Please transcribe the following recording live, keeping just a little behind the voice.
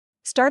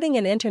Starting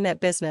an internet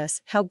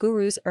business: how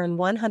gurus earn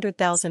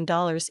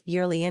 $100,000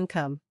 yearly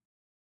income.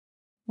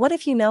 What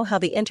if you know how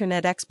the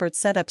internet experts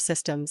set up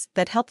systems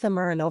that help them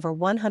earn over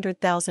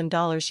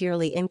 $100,000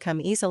 yearly income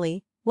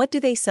easily? What do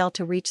they sell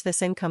to reach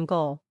this income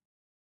goal?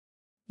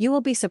 You will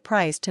be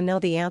surprised to know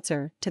the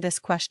answer to this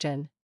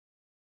question.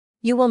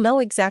 You will know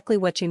exactly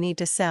what you need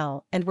to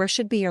sell and where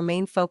should be your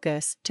main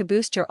focus to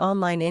boost your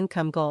online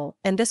income goal,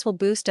 and this will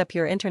boost up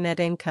your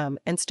internet income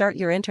and start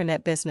your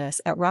internet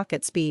business at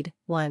rocket speed.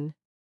 1.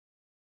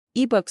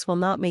 Ebooks will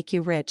not make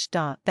you rich.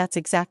 That's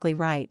exactly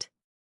right.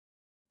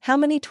 How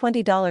many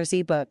 $20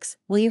 ebooks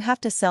will you have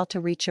to sell to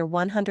reach your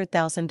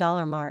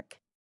 $100,000 mark?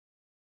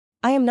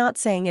 I am not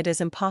saying it is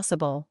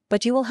impossible,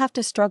 but you will have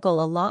to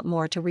struggle a lot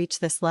more to reach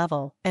this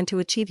level and to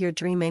achieve your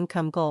dream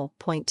income goal.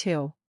 Point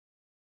 2.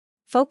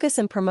 Focus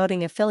on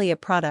promoting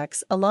affiliate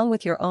products along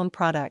with your own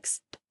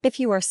products. If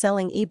you are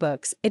selling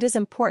ebooks, it is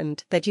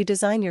important that you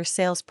design your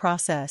sales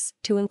process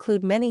to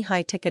include many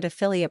high-ticket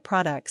affiliate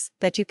products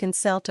that you can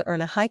sell to earn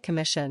a high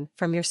commission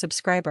from your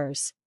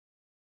subscribers.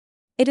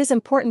 It is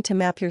important to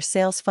map your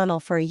sales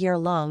funnel for a year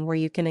long where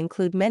you can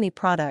include many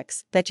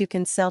products that you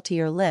can sell to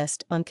your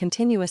list on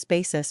continuous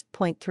basis.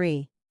 Point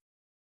 3.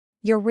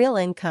 Your real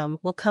income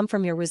will come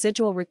from your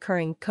residual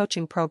recurring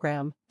coaching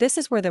program. This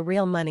is where the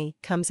real money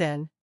comes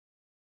in.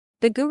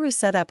 The gurus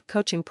set up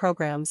coaching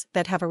programs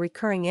that have a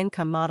recurring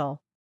income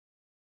model.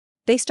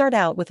 They start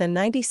out with a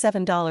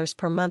 $97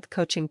 per month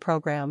coaching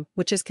program,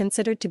 which is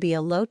considered to be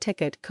a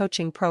low-ticket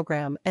coaching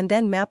program, and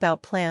then map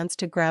out plans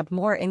to grab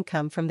more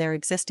income from their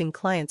existing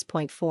clients.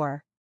 Point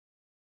 4.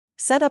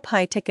 Set up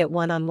high-ticket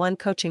one-on-one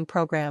coaching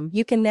program.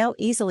 You can now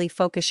easily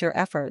focus your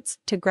efforts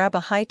to grab a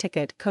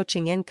high-ticket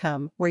coaching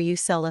income where you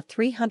sell a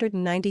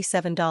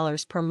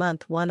 $397 per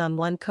month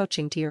one-on-one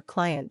coaching to your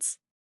clients.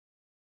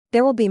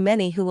 There will be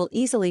many who will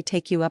easily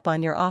take you up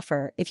on your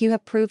offer if you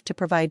have proved to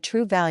provide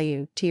true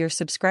value to your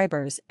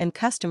subscribers and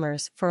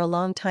customers for a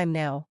long time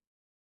now.